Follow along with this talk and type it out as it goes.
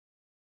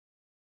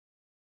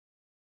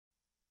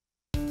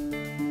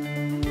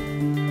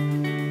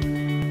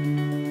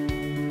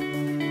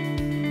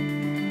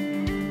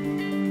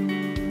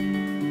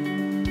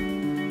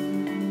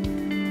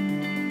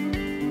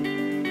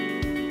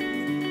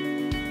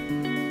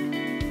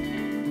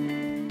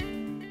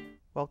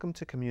Welcome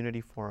to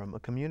Community Forum, a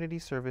community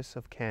service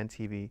of CAN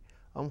TV.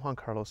 I'm Juan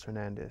Carlos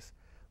Hernandez.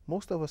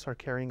 Most of us are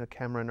carrying a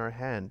camera in our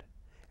hand,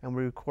 and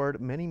we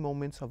record many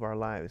moments of our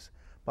lives.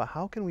 But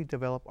how can we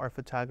develop our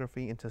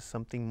photography into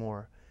something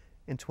more,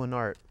 into an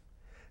art?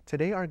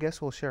 Today, our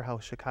guest will share how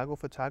Chicago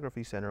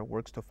Photography Center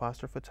works to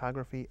foster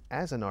photography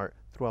as an art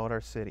throughout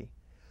our city.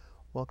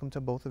 Welcome to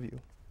both of you.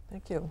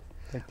 Thank you.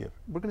 Thank you.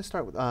 We're going to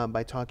start with,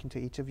 by talking to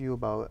each of you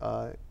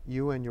about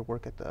you and your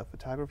work at the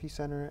Photography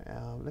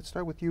Center. Let's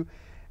start with you,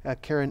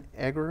 Karen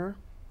Egerer.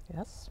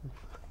 Yes.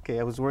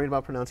 Okay, I was worried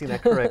about pronouncing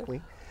that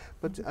correctly.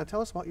 But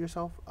tell us about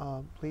yourself,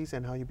 please,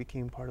 and how you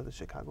became part of the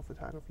Chicago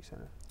Photography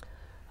Center.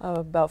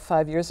 About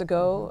 5 years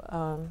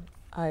ago,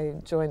 I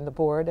joined the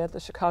board at the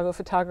Chicago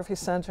Photography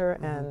Center,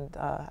 and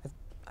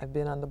I've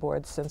been on the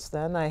board since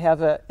then. I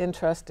have an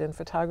interest in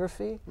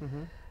photography,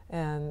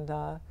 and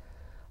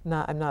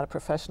I'm not a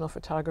professional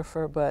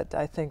photographer, but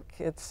I think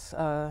it's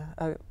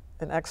an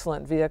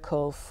excellent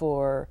vehicle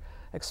for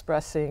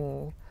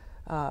expressing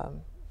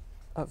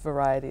a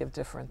variety of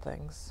different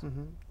things.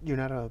 You're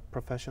not a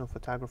professional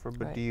photographer,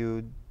 but Right. do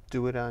you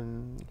do it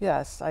on?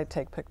 Yes, I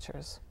take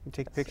pictures. You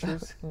take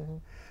pictures?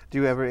 Do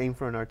you ever aim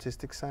for an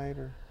artistic side,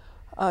 or?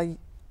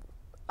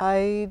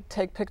 I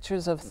take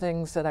pictures of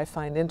things that I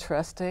find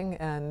interesting,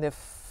 and if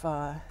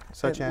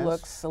Such it as?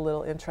 looks a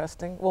little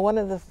interesting. Well, one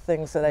of the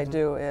things that I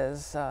do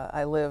is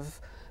I live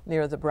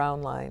near the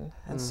Brown Line,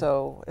 and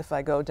so if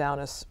I go down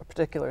a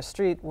particular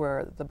street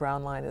where the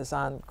Brown Line is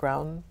on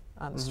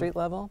the street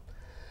level,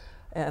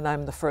 and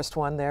I'm the first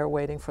one there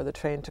waiting for the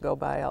train to go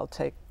by, I'll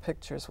take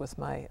pictures with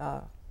my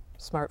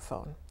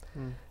smartphone.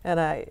 And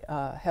I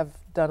have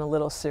done a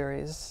little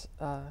series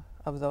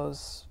of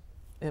those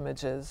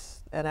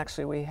images, and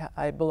actually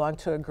I belong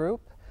to a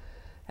group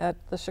at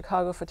the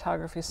Chicago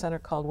Photography Center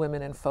called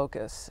Women in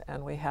Focus,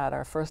 and we had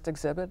our first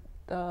exhibit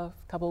a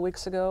couple of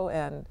weeks ago,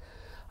 and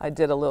I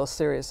did a little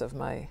series of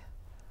my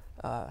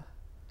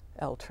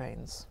L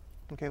trains.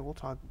 Okay, we'll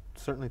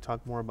certainly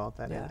talk more about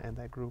that Yeah. and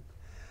that group.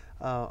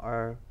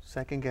 Our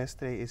second guest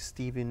today is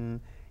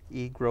Stephen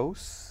E.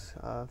 Gross.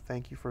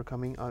 Thank you for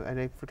coming. And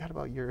I forgot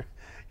about your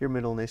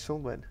middle initial,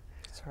 but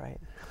That's right.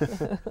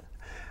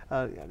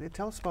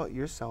 tell us about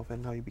yourself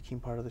and how you became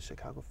part of the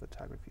Chicago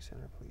Photography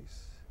Center,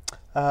 please.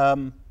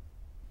 I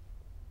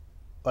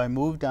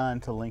moved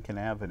on to Lincoln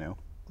Avenue,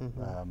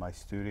 my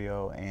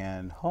studio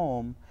and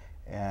home,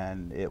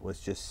 and it was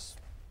just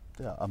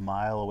a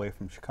mile away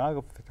from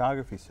Chicago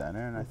Photography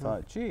Center, and I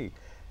thought, gee,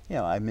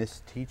 I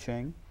miss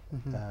teaching,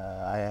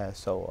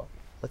 so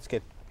let's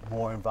get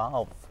more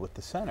involved with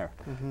the center.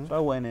 So I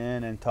went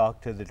in and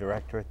talked to the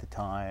director at the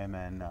time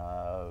and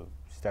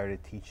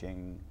started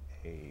teaching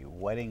a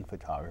wedding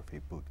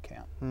photography boot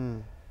camp.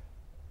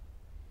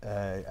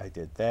 I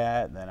did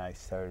that, and then I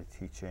started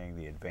teaching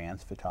the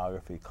advanced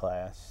photography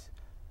class.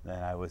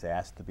 Then I was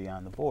asked to be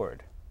on the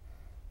board.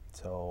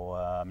 So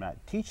I'm not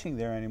teaching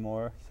there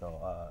anymore,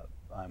 so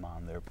I'm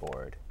on their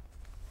board.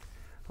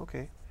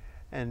 Okay.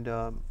 And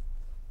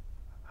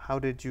how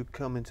did you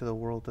come into the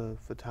world of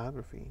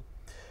photography?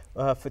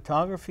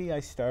 Photography,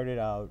 I started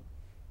out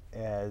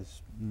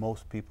as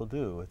most people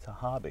do. It's a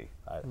hobby.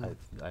 I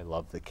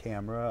love the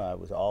camera. I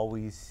was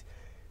always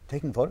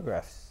taking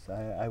photographs.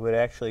 I would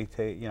actually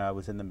take, I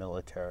was in the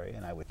military,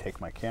 and I would take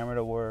my camera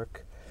to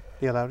work.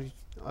 They allowed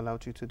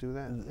you to do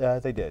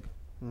that? They did.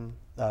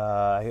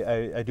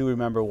 I do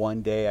remember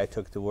one day I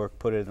took the work,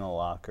 put it in the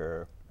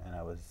locker, and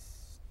I was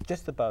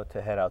just about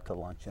to head out to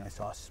lunch, and I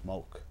saw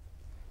smoke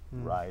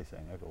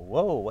rising. I go,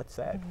 whoa, what's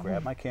that?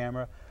 Grabbed my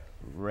camera,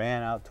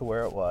 ran out to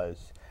where it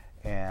was,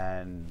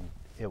 and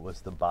it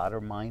was the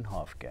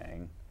Baader-Meinhof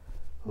gang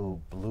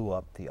who blew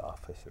up the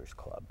Officers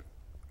Club.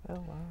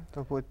 Oh, wow.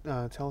 So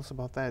tell us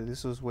about that.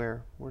 This was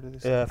where? Where did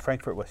this happen?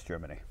 Frankfurt, West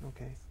Germany.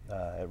 Okay.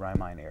 At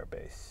Rhein-Main Air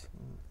Base.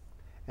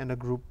 And a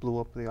group blew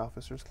up the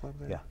Officers Club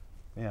there?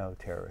 Yeah.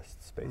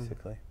 Terrorists,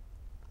 basically.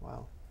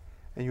 Wow.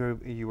 And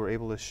you were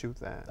able to shoot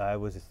that? I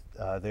was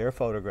there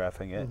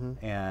photographing it,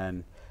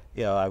 and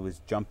I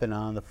was jumping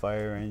on the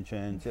fire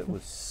engines. It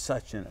was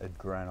such an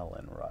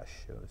adrenaline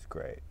rush. It was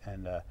great.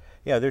 And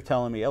they're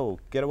telling me, oh,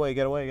 get away,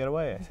 get away, get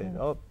away. I said,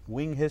 oh,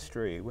 wing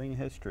history,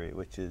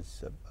 which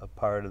is a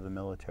part of the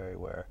military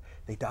where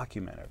they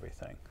document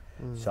everything.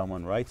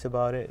 Someone writes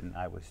about it, and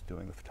I was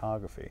doing the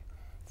photography.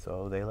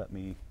 So they let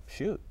me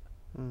shoot.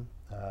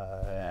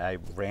 I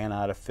ran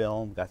out of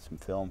film, got some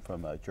film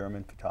from a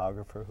German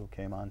photographer who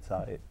came on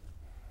site.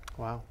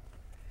 Wow.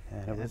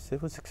 And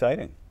it was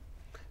exciting.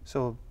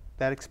 So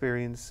that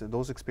experience,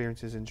 those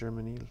experiences in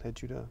Germany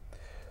led you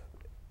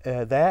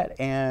to? That,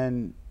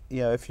 and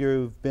if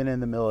you've been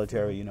in the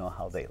military, you know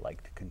how they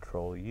like to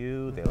control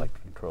you. They like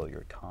to control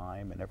your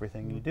time and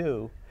everything you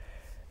do.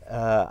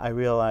 I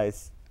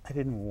realized I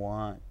didn't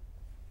want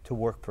to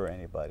work for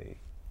anybody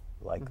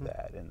like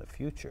that in the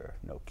future.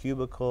 No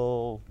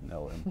cubicle,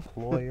 no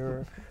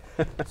employer.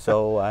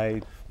 So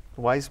I...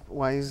 Wise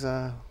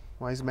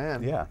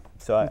man. Yeah.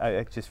 So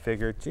I just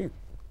figured, gee,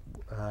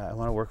 I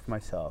want to work for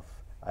myself.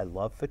 I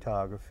love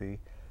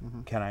photography.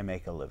 Can I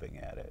make a living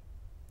at it?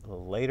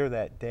 Later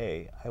that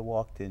day, I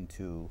walked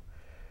into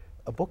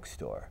a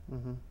bookstore,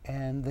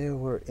 and there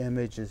were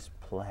images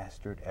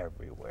plastered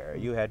everywhere.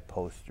 You had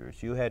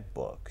posters, you had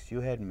books,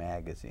 you had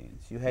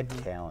magazines, you had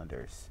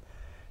calendars,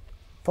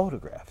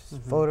 photographs,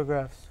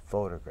 photographs,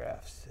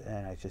 photographs.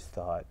 And I just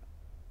thought,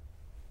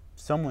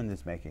 someone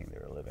is making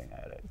their living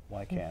at it.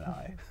 Why can't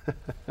I?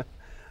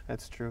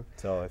 That's true.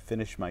 So I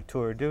finished my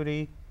tour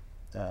duty,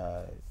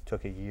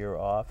 took a year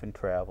off and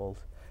traveled,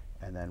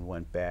 and then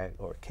went back,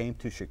 or came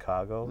to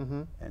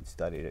Chicago and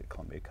studied at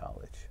Columbia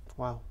College.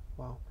 Wow,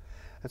 wow.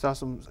 That's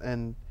awesome.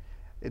 And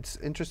it's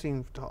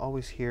interesting to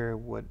always hear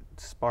what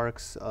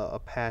sparks a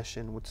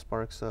passion, what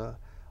sparks a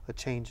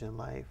change in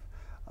life.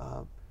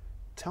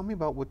 Tell me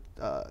about what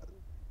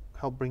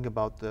helped bring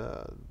about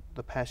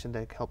the passion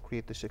that helped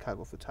create the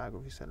Chicago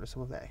Photography Center,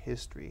 some of that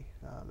history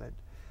that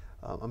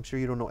I'm sure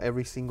you don't know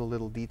every single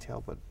little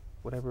detail, but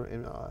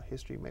whatever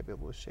history you may be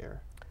able to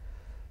share.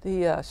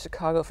 The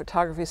Chicago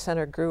Photography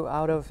Center grew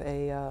out of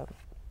a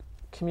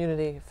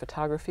community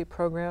photography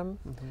program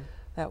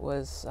that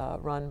was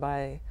run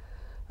by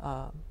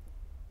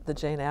the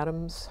Jane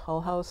Addams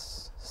Hull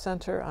House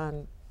Center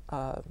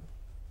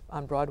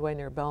on Broadway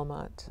near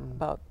Belmont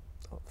about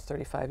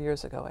 35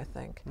 years ago, I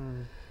think.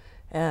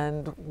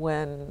 And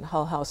when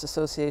Hull House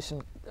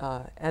Association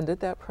ended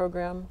that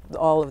program,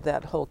 all of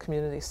that whole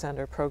community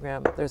center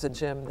program, there's a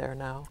gym there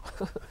now.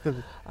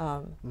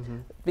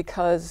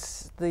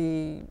 Because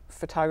the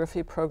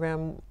photography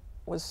program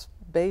was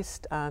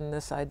based on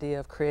this idea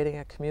of creating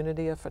a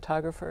community of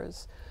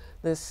photographers.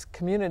 This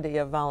community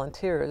of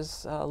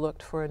volunteers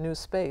looked for a new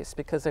space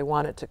because they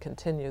wanted to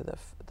continue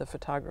the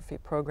photography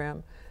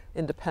program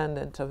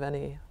independent of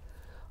any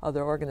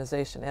other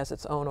organization as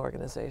its own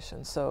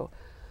organization. So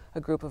a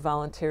group of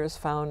volunteers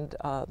found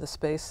the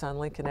space on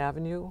Lincoln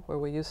Avenue where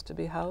we used to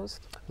be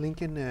housed.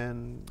 Lincoln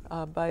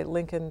and? By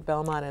Lincoln,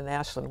 Belmont, and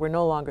Ashland. We're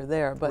no longer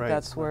there, but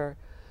that's where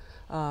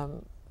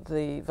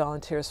the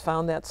volunteers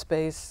found that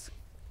space.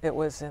 It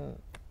was in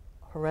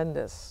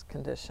horrendous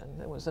condition.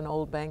 It was an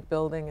old bank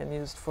building and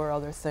used for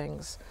other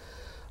things.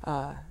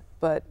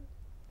 But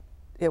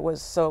it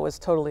was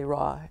totally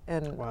raw.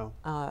 And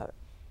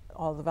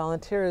all the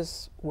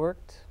volunteers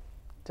worked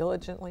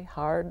diligently,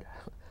 hard,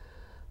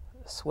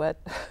 sweat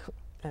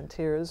and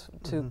tears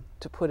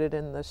to put it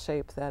in the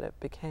shape that it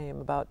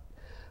became. That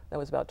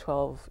was about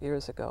 12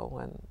 years ago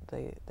when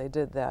they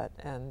did that,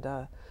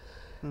 and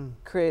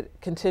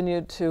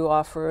continued to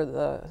offer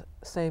the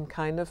same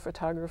kind of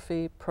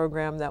photography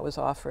program that was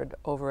offered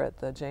over at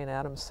the Jane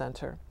Addams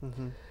Center.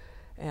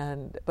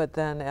 But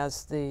then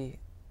as the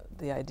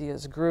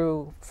ideas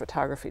grew,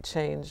 photography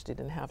changed. You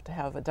didn't have to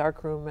have a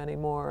darkroom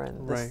anymore,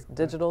 and this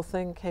digital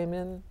thing came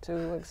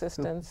into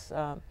existence.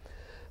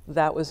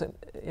 That was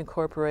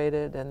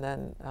incorporated, and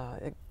then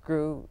it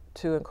grew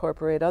to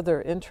incorporate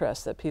other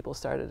interests that people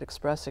started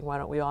expressing. Why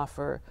don't we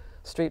offer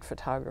street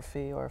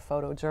photography or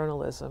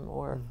photojournalism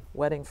or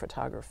wedding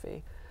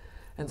photography?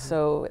 And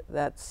so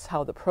that's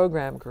how the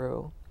program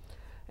grew.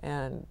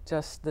 And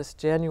just this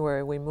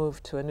January, we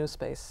moved to a new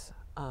space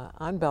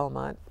on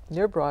Belmont,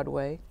 near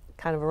Broadway,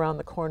 kind of around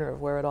the corner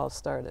of where it all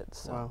started.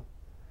 So. Wow.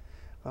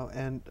 Wow.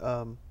 And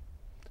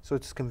so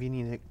it's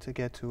convenient to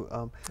get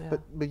to.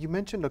 But you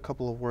mentioned a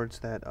couple of words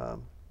that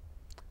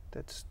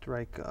that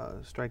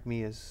strike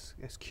me as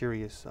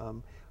curious.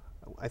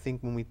 I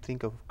think when we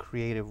think of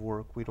creative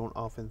work, we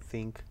often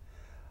think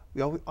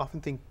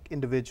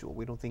individual.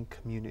 We don't think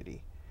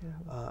community.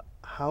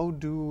 How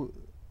do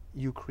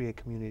you create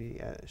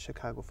community at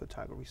Chicago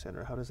Photography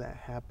Center? How does that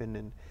happen,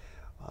 and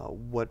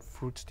what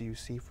fruits do you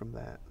see from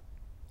that?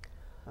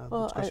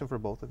 Well, it's a question for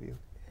both of you.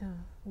 Yeah.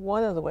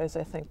 One of the ways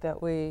I think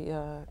that we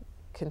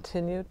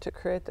continue to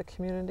create the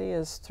community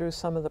is through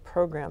some of the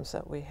programs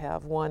that we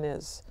have. One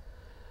is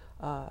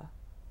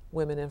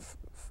women in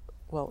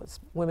it's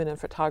women in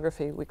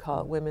photography. We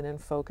call it Women in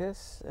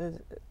Focus.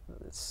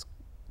 It's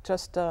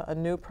just a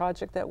new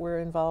project that we're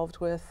involved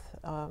with.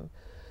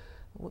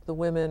 The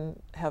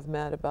women have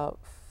met about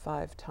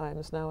 5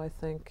 times now, I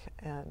think,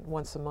 and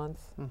once a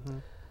month.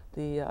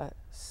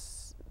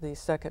 The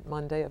second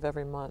Monday of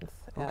every month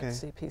at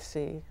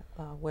CPC,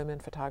 women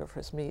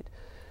photographers meet.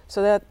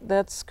 So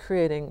that's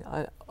creating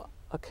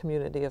a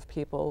community of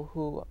people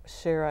who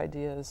share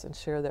ideas and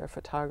share their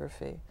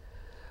photography.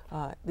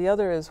 The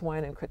other is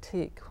Wine and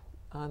Critique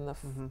on the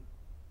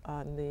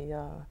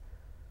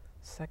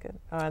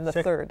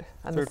third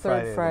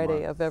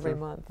Friday of every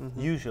month.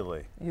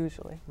 Usually.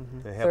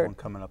 They have one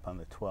coming up on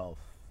the 12th.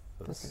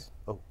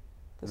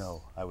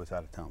 No, I was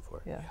out of town for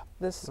it. Yeah.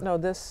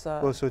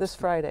 This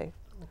Friday.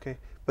 Okay,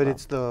 but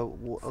it's the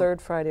third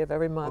Friday of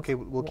every month. Okay,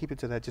 we'll keep it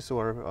to that just so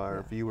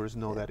our viewers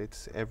know that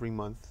it's every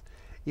month.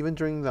 Even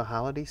during the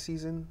holiday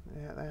season,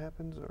 that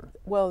happens, or?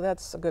 Well,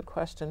 that's a good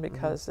question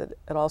because it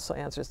also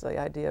answers the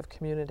idea of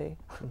community,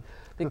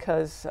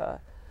 because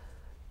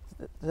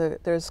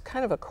there's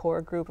kind of a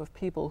core group of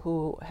people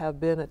who have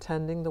been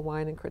attending the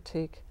Wine and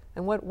Critique.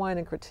 And what Wine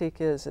and Critique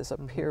is a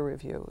peer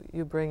review.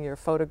 You bring your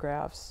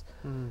photographs.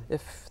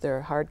 If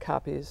they're hard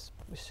copies,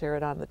 we share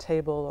it on the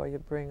table, or you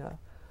bring a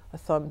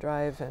thumb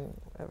drive and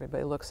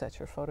everybody looks at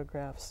your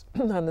photographs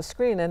on the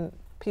screen, and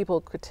people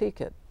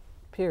critique it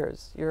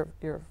peers, your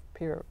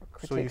peer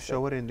critiques. So you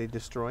show it and they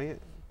destroy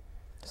it?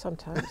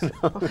 Sometimes.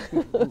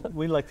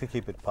 We like to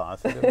keep it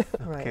positive,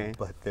 Right. Okay.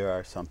 but there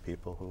are some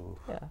people who,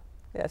 Yeah,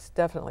 it's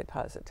definitely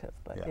positive,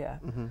 but Yeah. yeah.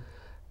 Mm-hmm.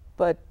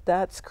 But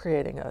that's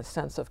creating a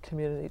sense of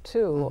community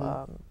too.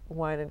 Mhm.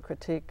 Wine and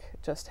Critique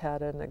just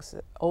had an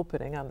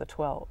opening on the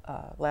 12th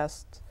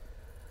last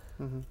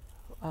Mm-hmm.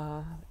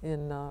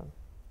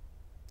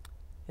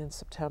 in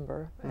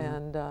September, Mhm.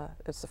 and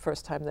it's the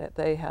first time that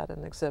they had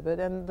an exhibit.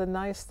 And the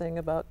nice thing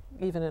about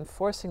even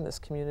enforcing this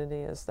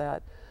community is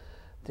that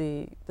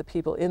the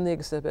people in the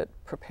exhibit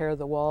prepare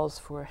the walls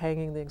for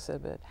hanging the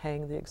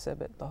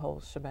exhibit, the whole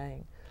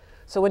shebang.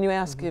 So when you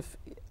ask if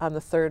on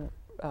the third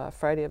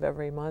Friday of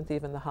every month,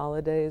 even the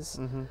holidays,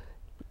 Mm-hmm.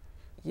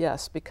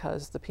 yes,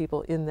 because the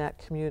people in that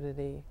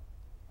community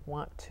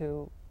want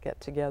to get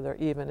together,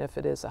 even if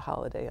it is a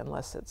holiday,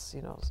 unless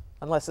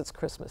it's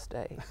Christmas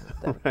Day,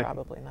 then Right.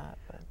 probably not.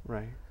 But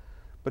Right.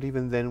 But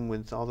even then,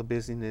 with all the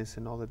busyness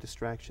and all the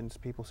distractions,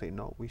 people say,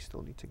 no, we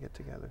still need to get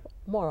together.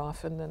 more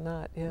often than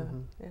not, yeah,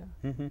 Mhm.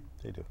 yeah.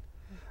 they do.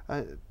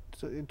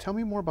 So tell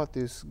me more about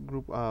this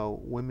group,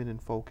 Women in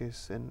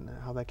Focus, and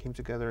how that came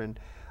together. And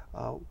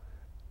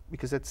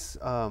because it's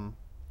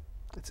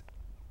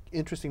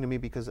interesting to me,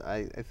 because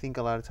I think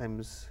a lot of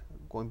times,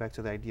 going back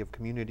to the idea of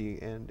community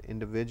and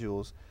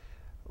individuals,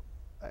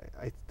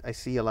 I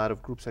see a lot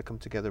of groups that come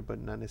together, but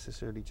not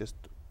necessarily just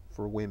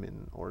for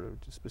women or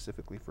just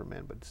specifically for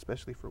men, but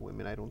especially for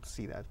women. I don't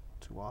see that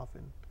too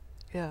often.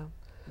 Yeah.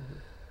 Mhm.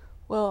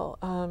 Well,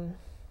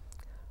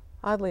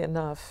 oddly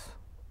enough,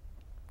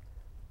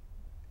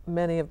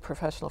 many of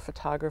professional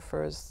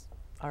photographers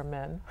are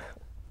men,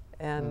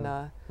 and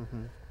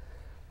Mhm.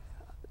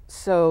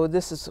 so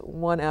this is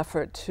one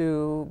effort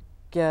to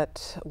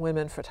get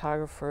women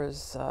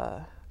photographers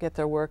get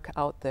their work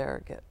out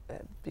there,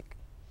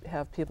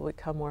 have people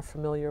become more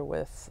familiar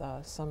with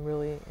some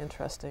really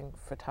interesting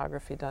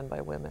photography done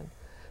by women.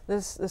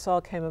 This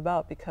all came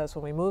about because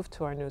when we moved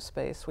to our new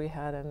space, we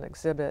had an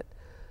exhibit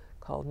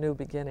called New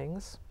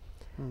Beginnings,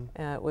 Mm.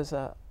 and it was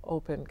an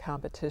open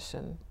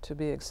competition to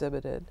be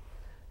exhibited.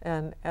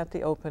 And at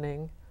the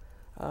opening,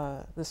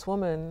 this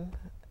woman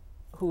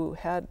who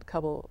had a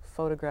couple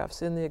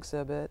photographs in the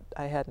exhibit,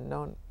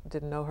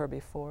 didn't know her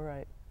before.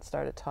 I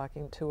started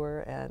talking to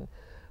her, and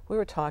we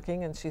were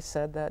talking, and she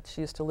said that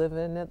she used to live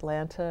in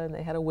Atlanta, and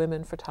they had a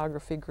women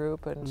photography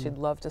group, and she'd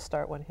love to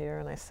start one here.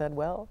 And I said,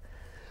 well,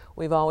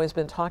 we've always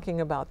been talking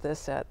about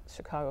this at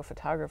Chicago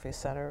Photography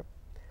Center.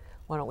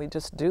 Why don't we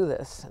just do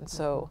this? And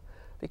so,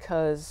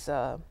 because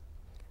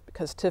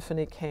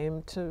Tiffany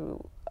came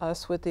to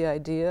us with the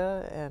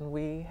idea, and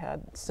we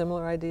had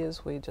similar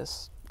ideas, we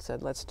just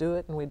said, let's do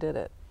it, and we did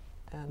it.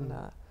 And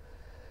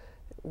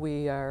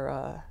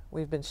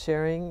we've been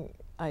sharing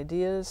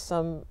ideas.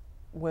 Some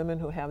women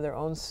who have their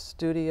own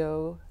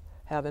studio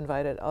have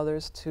invited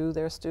others to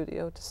their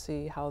studio to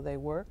see how they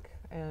work,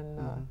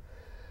 and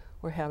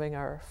we're having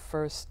our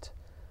first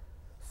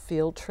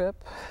field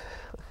trip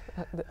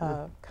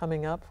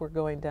coming up. We're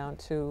going down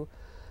to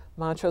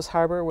Montrose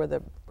Harbor, where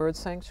the bird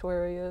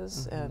sanctuary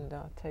is, and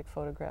take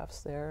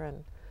photographs there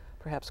and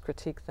perhaps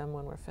critique them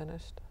when we're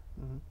finished.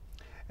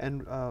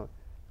 And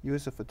you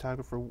as a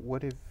photographer,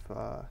 what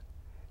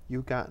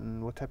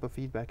type of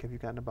feedback have you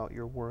gotten about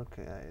your work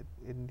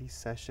in these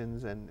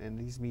sessions and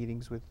these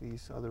meetings with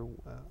these other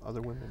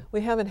women?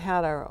 We haven't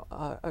had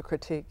a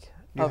critique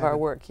You of our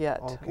haven't? work yet.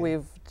 Okay.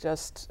 We've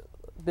just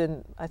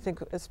been, I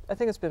think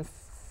it's been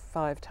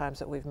 5 times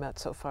that we've met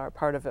so far.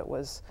 Part of it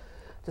was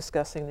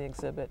discussing the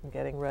exhibit and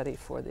getting ready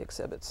for the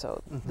exhibit.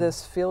 So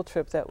this field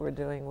trip that we're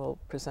doing will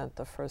present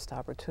the first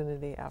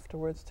opportunity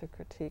afterwards to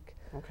critique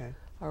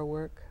our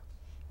work.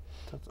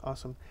 That's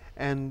awesome.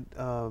 And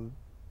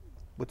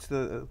what's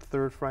the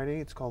third Friday?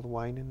 It's called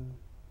Wine and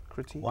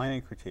Critique? Wine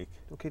and Critique.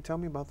 Okay, tell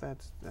me about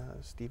that,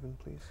 Stephen,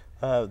 please.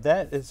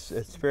 That is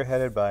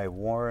spearheaded by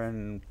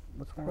Warren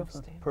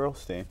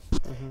Pearlstein.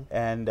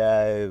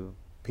 And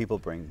people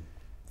bring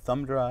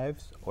thumb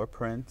drives or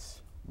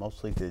prints,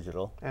 mostly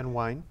digital, And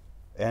wine?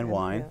 and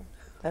wine. Yeah.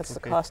 That's the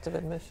Okay. cost of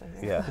admission.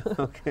 Yeah,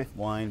 Okay.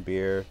 wine,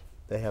 beer.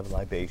 They have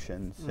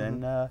libations,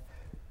 and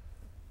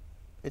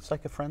it's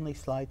like a friendly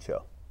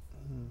slideshow.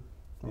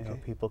 You know, Okay.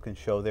 people can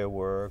show their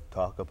work,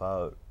 talk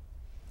about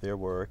their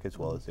work as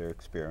well as their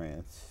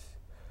experience,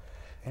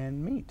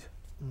 and meet.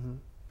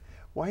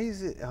 Why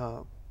is it,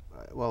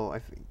 well, I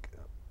think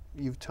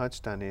you've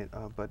touched on it,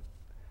 but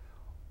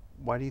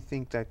why do you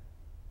think that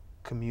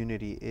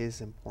community is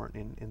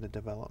important in the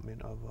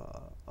development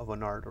of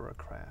an art or a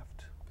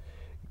craft?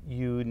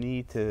 You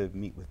need to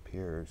meet with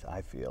peers,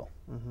 I feel.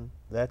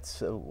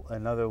 That's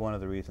another one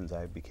of the reasons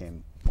I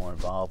became more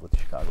involved with the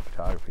Chicago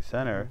Photography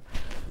Center.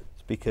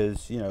 It's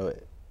because, you know,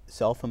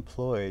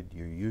 self-employed,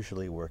 you're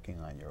usually working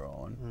on your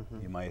own.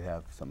 You might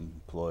have some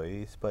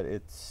employees, but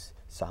it's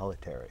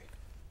solitary.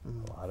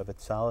 A lot of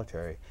it's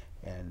solitary,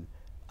 and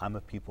I'm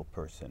a people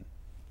person.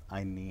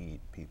 I need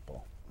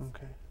people.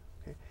 Okay.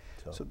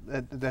 So, So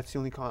that's the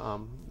only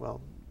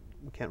well,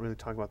 we can't really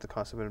talk about the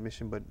cost of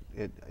admission, but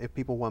if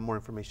people want more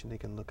information, they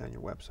can look on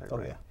your website, oh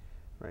right? yeah.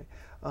 Right.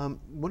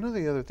 One of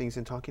the other things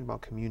in talking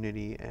about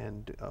community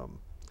and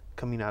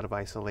coming out of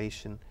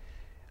isolation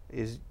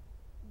is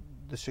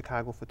the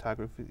Chicago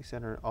Photography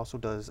Center also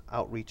does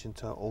outreach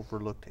into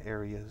overlooked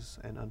areas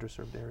and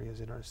underserved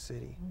areas in our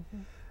city.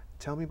 Mm-hmm.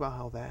 Tell me about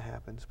how that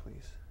happens,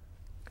 please.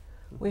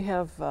 We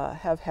have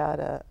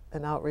had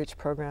an outreach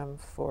program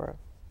for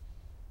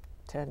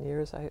 10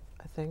 years, I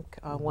think.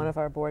 One of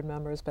our board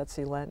members,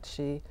 Betsy Lent,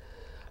 she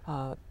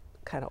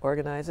kind of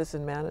organizes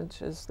and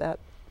manages that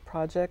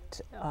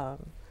project,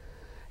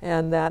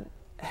 and that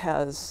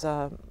has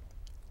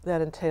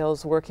that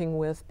entails working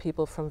with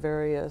people from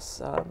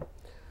various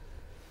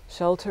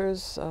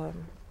shelters,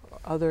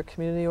 other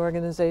community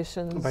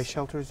organizations. By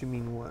shelters, you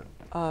mean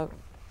what?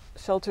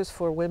 Shelters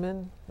for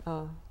women,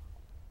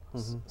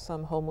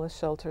 some homeless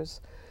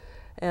shelters.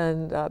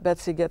 And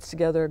Betsy gets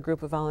together a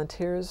group of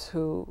volunteers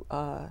who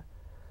are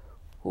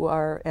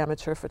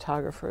amateur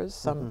photographers,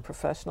 some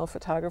professional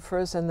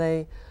photographers, and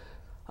they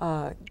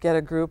get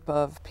a group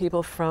of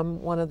people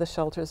from one of the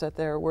shelters that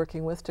they're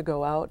working with to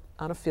go out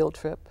on a field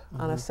trip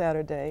on a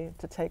Saturday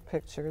to take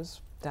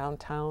pictures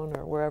downtown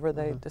or wherever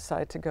they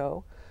decide to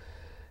go,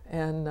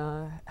 and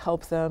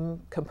help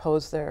them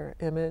compose their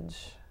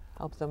image,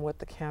 help them with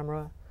the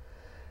camera.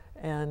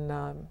 And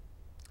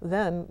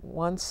then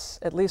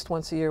at least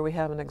once a year, we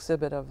have an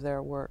exhibit of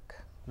their work.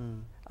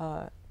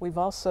 We've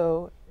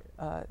also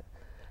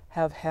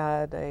have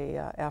had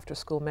a After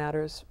School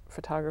Matters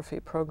photography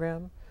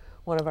program.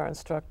 One of our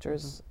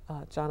instructors,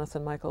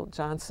 Jonathan Michael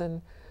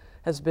Johnson,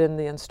 has been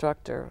the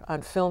instructor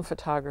on film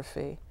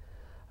photography.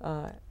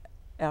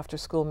 After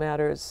School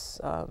Matters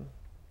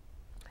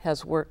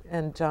has worked,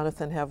 and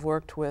Jonathan have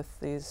worked with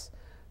these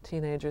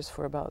teenagers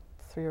for about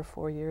 3 or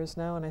 4 years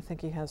now, and I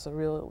think he has a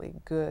really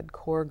good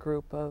core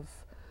group of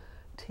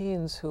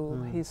teens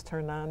who he's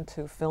turned on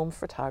to film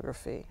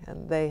photography,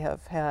 and they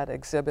have had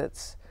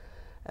exhibits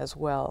as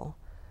well.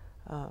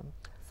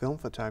 Film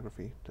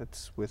photography,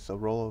 that's with a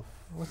roll of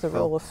With a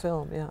roll of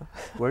film, yeah.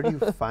 Where do you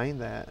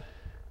find that?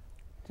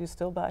 Do you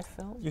still buy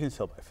film? You can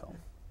still buy film.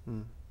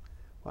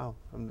 Wow,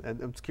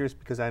 I'm curious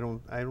because I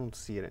don't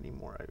see it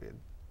anymore.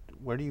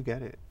 Where do you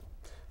get it?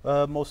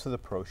 Most of the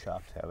pro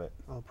shops have it.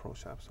 Oh, pro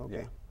shops.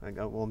 Okay.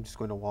 Yeah. I'm just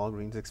going to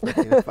Walgreens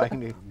expecting to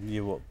find it.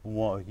 You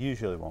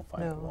usually won't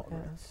find it at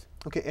Walgreens.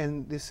 Okay,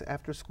 and this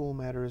After School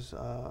Matters,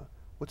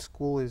 what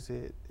school is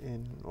it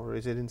in, or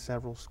is it in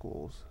several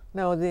schools?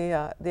 No,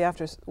 the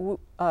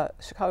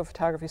Chicago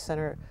Photography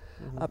Center,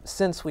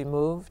 since we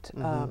moved,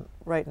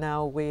 right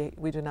now we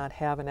do not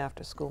have an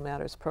After School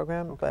Matters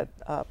program, but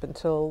up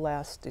until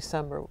last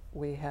December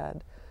we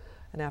had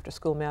an After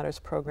School Matters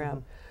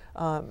program,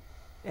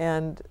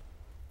 and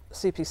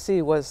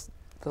CPC was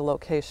the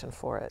location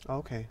for it.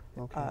 Okay,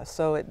 okay.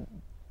 So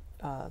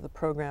the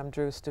program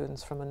drew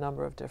students from a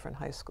number of different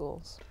high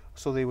schools.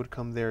 So they would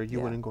come there,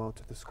 you wouldn't go out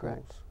to the schools?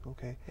 Correct.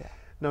 Okay. Yeah.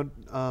 Now,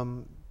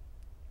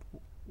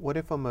 what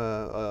if I'm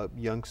a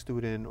young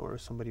student or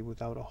somebody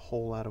without a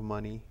whole lot of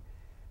money,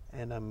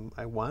 and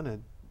I want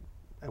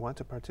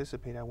to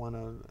participate? I want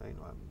to,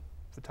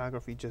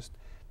 photography just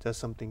does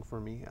something for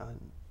me.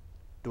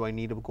 Do I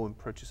need to go and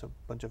purchase a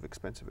bunch of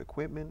expensive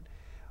equipment?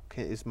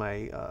 Okay, is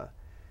my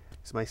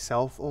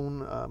cell phone,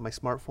 my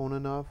smartphone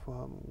enough?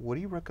 What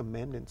do you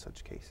recommend in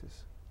such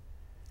cases?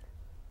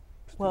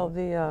 Well,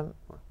 the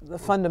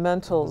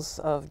fundamentals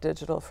of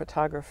digital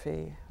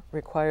photography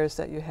requires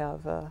that you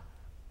have a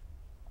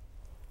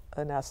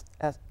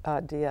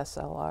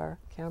DSLR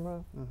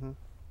camera,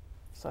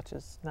 such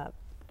as not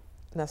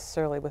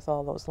necessarily with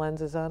all those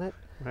lenses on it,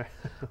 right.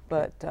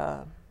 but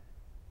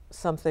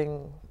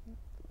something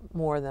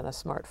more than a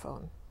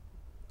smartphone.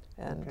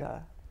 And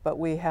but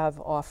we have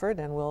offered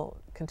and will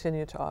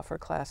continue to offer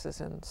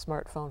classes in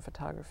smartphone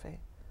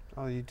photography.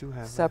 Oh, you do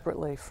have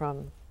separately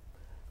from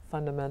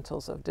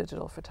fundamentals of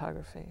digital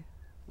photography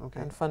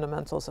and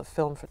fundamentals of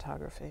film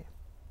photography.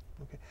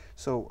 Okay,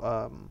 so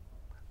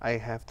I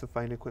have to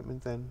find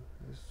equipment then?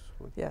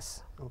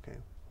 Yes. Okay.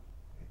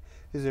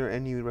 Is there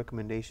any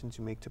recommendations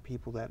you make to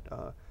people that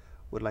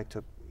would like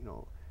to,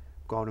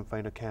 go out and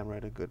find a camera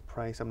at a good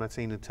price? I'm not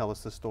saying to tell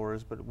us the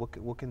stores, but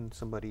what can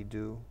somebody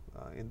do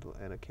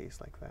in a case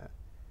like that?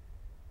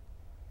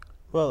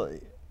 Well,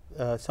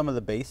 some of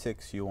the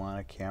basics, you want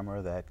a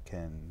camera that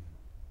can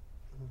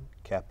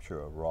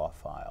capture a raw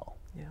file.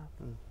 Yeah.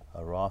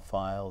 A raw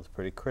file is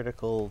pretty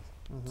critical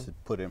to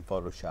put in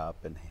Photoshop,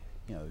 and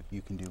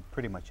you can do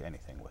pretty much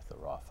anything with a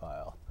raw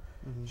file.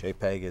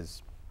 JPEG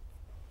is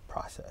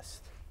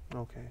processed.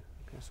 Okay.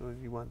 So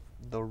you want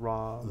the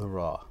raw. The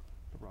raw.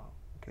 The raw.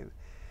 Okay,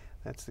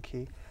 that's the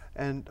key.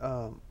 And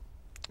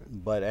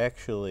but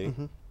actually,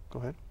 go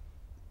ahead.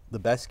 The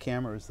best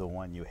camera is the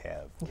one you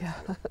have.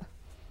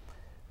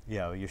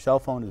 Yeah. Your cell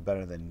phone is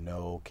better than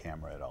no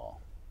camera at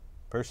all.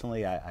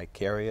 Personally, I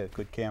carry a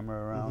good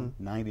camera around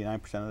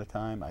 99% of the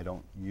time. I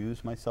don't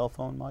use my cell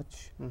phone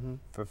much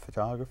for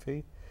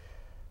photography,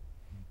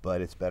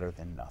 but it's better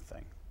than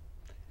nothing.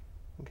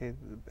 Okay.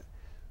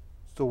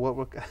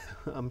 So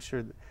I'm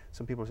sure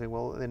some people are saying,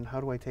 well, then how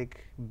do I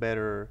take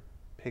better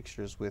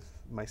pictures with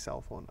my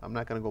cell phone? I'm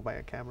not going to go buy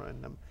a camera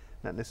and I'm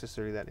not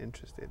necessarily that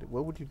interested,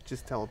 what would you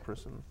just tell a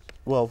person?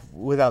 Well,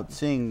 without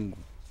seeing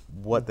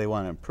what they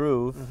want to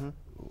improve,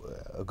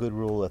 a good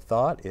rule of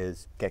thought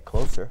is get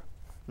closer.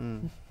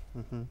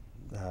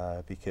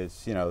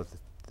 Because, you know,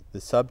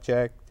 the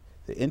subject,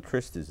 the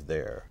interest is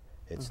there.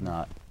 It's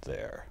not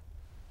there.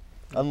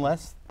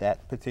 Unless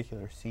that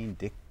particular scene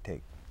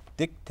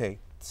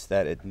dictates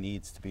that it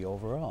needs to be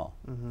overall.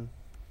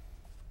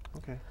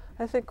 Okay.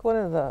 I think one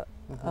of the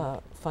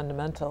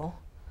fundamental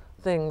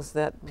things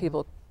that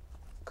people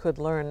could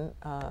learn,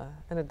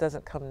 and it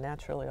doesn't come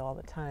naturally all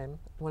the time,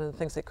 one of the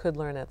things they could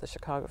learn at the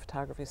Chicago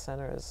Photography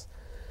Center is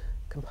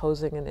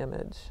composing an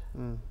image.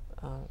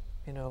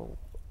 You know,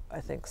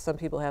 I think some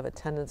people have a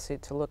tendency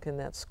to look in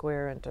that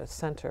square and to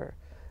center.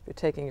 If you're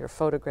taking your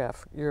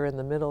photograph, you're in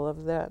the middle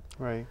of that.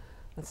 Right.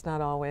 That's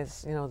not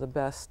always, you know, the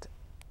best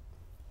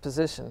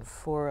position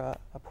for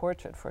a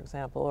portrait, for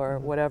example, or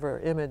whatever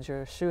image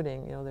you're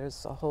shooting. You know,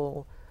 there's a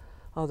whole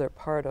other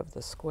part of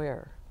the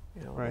square.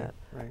 You know, Right.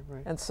 Right.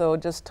 and so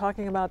just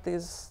talking about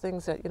these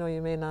things that, you know,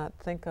 you may not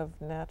think of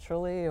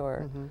naturally,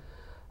 or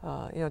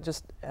you know,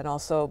 just, and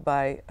also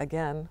by,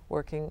 again,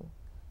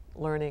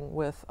 learning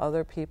with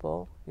other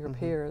people, your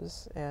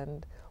peers,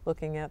 and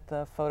looking at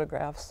the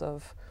photographs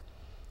of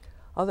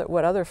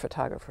what other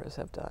photographers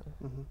have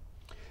done.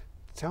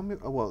 Tell me,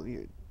 well,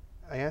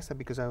 I asked that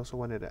because I also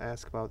wanted to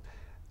ask about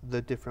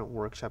the different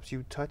workshops.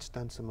 You touched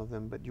on some of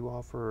them, but you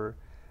offer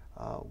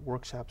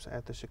workshops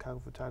at the Chicago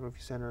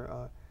Photography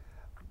Center.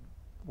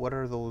 What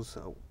are those?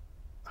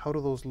 How do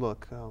those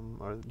look?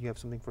 Or you have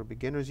something for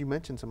beginners? You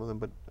mentioned some of them,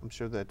 but I'm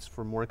sure that's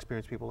for more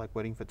experienced people, like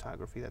wedding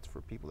photography. That's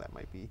for people that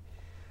might be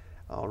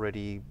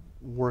already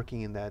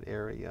working in that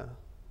area.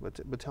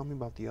 But tell me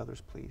about the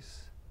others,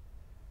 please.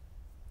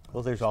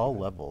 Well, there's all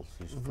levels.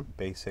 There's from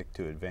basic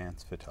to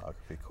advanced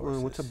photography courses.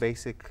 Well, what's a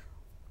basic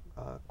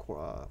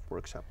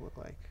workshop look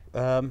like?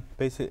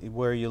 Basically,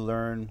 where you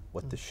learn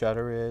what the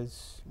shutter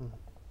is,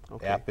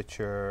 Okay.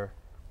 aperture,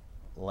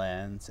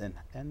 lens,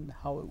 and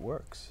how it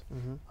works,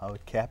 how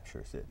it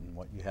captures it, and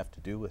what you have to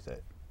do with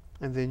it.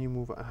 And then you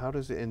move. How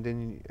does it? And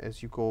then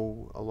as you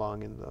go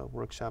along in the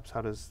workshops,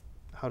 how does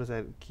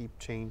that keep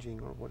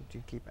changing, or what do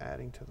you keep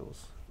adding to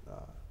those?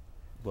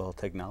 Well,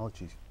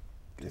 technology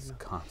is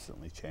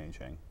constantly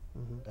changing.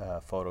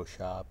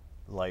 Photoshop,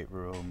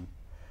 Lightroom.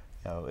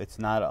 You know, it's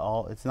not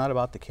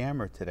about the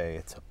camera today.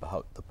 It's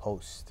about the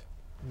post.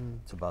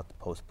 It's about the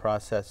post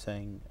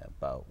processing,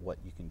 about what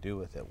you can do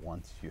with it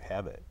once you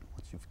have it.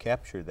 Once you've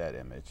captured that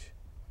image,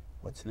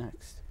 what's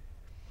next?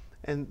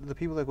 And the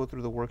people that go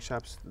through the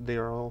workshops, they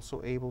are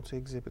also able to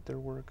exhibit their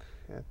work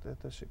at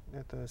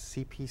the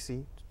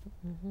CPC.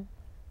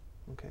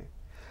 Okay.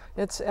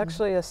 It's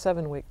actually a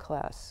 7-week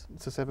class.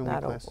 It's a 7-week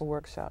not class. a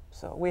workshop.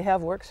 So we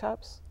have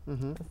workshops.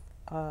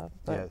 Yeah,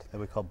 But that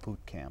we call boot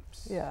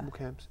camps. yeah. Boot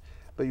camps.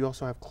 But you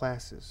also have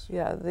classes.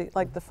 Yeah,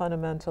 like the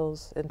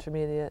fundamentals,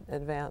 intermediate,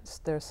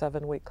 advanced, they're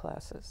 7-week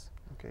classes.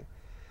 Okay.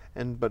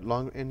 And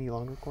any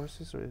longer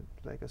courses, or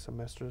like a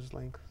semester's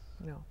length?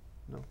 No.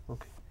 No.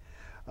 Okay.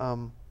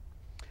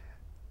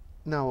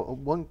 Now,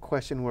 one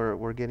question,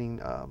 we're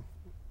getting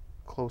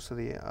close to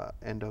the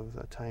end of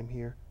the time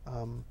here.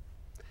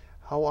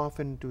 How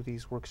often do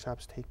these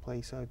workshops take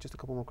place? Just a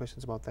couple more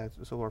questions about that,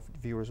 so our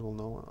viewers will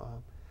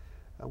know.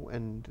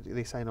 And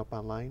they sign up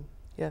online?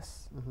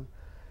 Yes.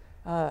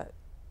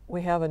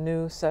 We have a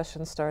new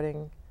session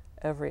starting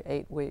every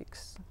 8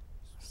 weeks.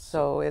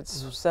 So it's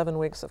 7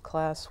 weeks of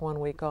class, 1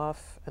 week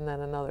off, and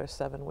then another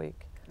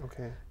 7-week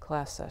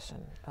class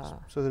session.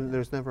 So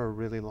there's never a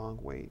really long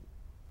wait?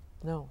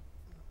 No.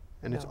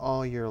 And it's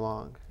all year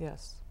long?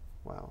 Yes.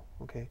 Wow,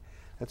 okay.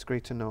 That's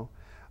great to know.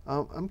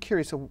 I'm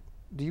curious, so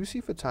do you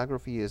see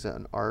photography as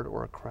an art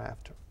or a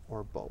craft,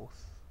 or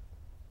both?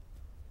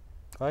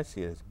 I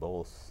see it as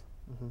both.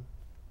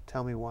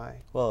 Tell me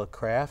why. Well, a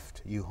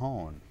craft you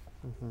hone.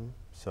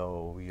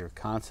 So you're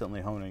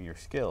constantly honing your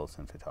skills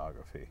in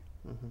photography.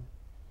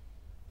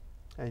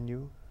 And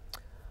you?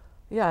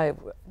 Yeah,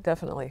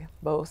 definitely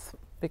both,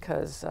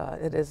 because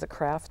it is a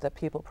craft that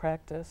people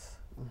practice,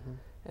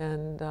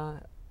 and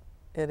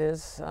it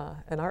is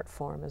an art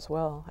form as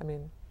well. I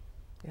mean,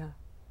 yeah.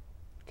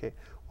 Okay,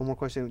 one more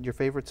question. Your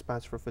favorite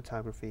spots for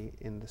photography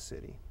in the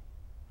city?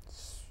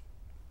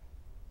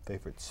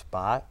 Favorite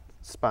spot?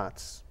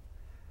 Spots.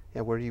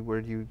 Yeah, where do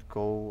you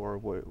go, or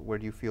where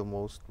do you feel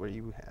most, where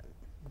you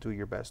do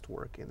your best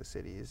work in the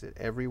city? Is it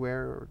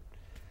everywhere,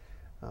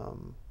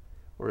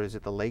 or is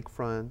it the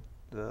lakefront,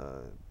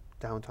 the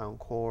downtown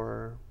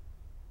core?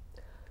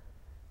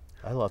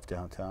 I love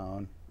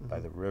downtown, by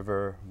the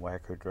river,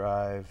 Wacker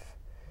Drive.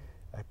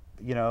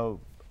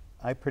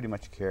 I pretty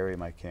much carry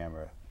my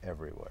camera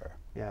everywhere.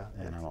 Yeah.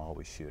 And I'm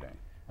always shooting.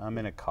 I'm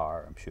in a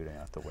car, I'm shooting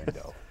out the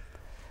window.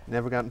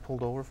 Never gotten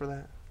pulled over for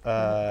that?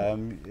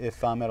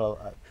 If I'm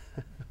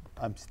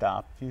I'm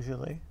stopped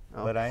usually,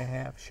 but I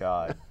have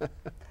shot.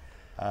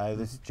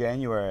 This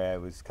January I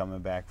was coming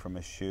back from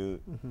a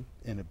shoot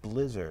in a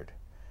blizzard,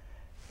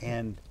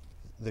 and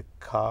the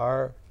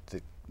car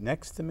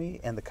next to me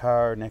and the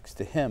car next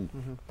to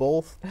him,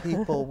 both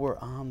people were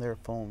on their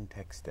phone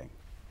texting.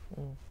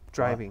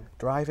 Driving.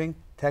 Driving,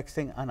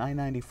 texting on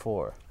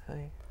I-94.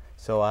 Hey.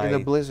 So In a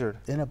blizzard.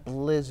 In a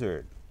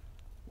blizzard.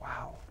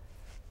 Wow.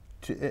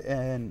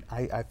 And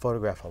I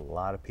photograph a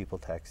lot of people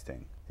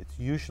texting. It's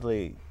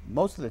usually,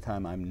 most of the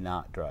time I'm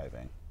not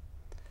driving.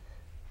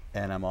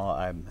 And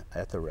I'm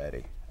at the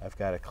ready. I've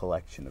got a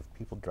collection of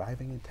people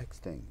driving and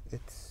texting.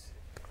 It's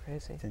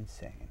crazy. It's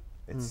insane.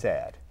 It's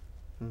sad.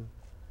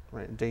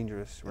 Right,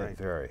 dangerous, right.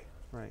 Very.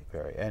 Right.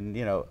 Very. And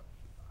you know,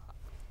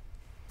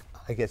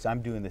 I guess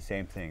I'm doing the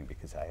same thing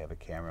because I have a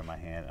camera in my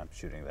hand and I'm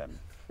shooting them.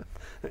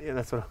 Yeah,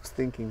 that's what I was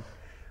thinking.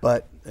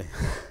 But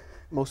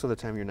most of the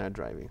time you're not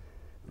driving.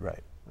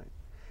 Right.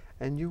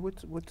 And you,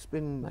 what's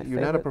been, My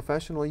you're not a favorite-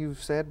 professional,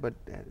 you've said, but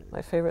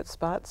My favorite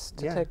spots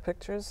to Yeah. take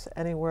pictures,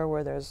 anywhere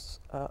where there's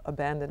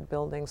abandoned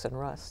buildings and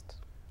rust.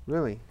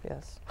 really?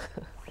 Yes.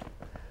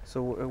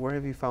 So where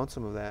have you found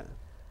some of that?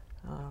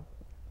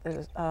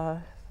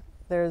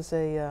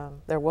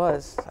 There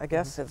was, I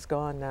guess it's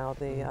gone now,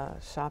 the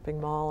shopping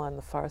mall on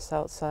the far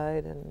south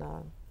side in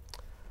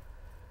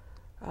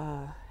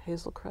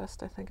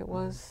Hazelcrest, I think it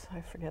was.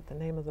 I forget the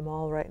name of the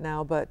mall right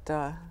now, but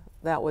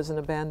that was an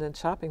abandoned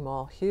shopping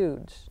mall,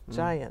 huge,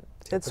 giant.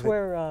 It's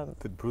where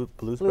The Blues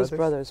Blues Brothers?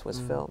 Brothers was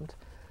filmed.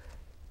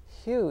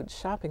 Huge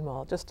shopping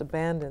mall, just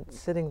abandoned,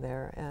 sitting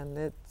there, and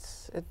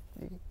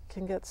you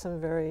can get some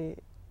very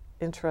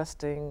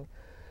interesting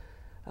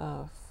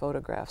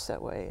photographs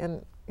that way.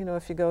 And you know,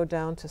 if you go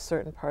down to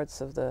certain parts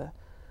of the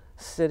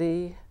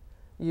city,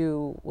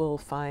 you will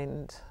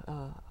find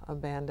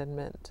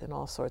abandonment in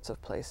all sorts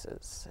of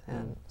places,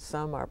 and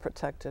some are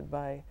protected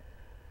by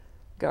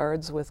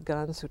guards with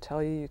guns who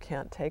tell you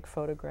can't take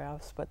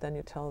photographs, but then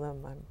you tell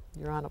them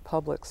you're on a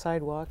public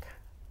sidewalk,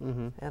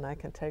 and I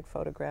can take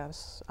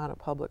photographs on a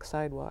public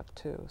sidewalk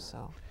too.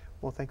 So,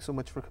 Well, thanks so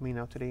much for coming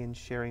out today and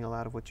sharing a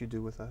lot of what you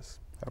do with us.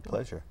 Our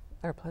pleasure.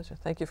 our pleasure.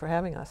 Thank you for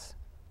having us.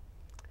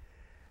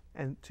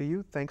 And to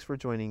you, thanks for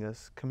joining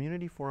us.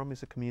 Community Forum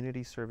is a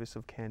community service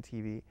of CAN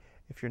TV.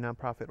 If your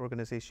nonprofit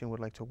organization would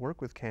like to work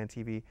with CAN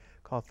TV,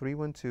 call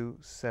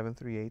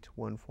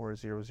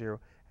 312-738-1400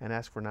 and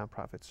ask for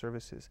nonprofit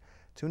services.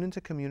 Tune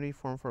into Community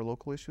Forum for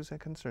local issues and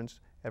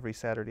concerns every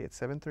Saturday at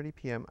 7:30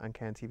 p.m. on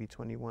CAN TV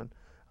 21.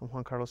 I'm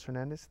Juan Carlos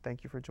Hernandez.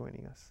 Thank you for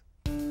joining us.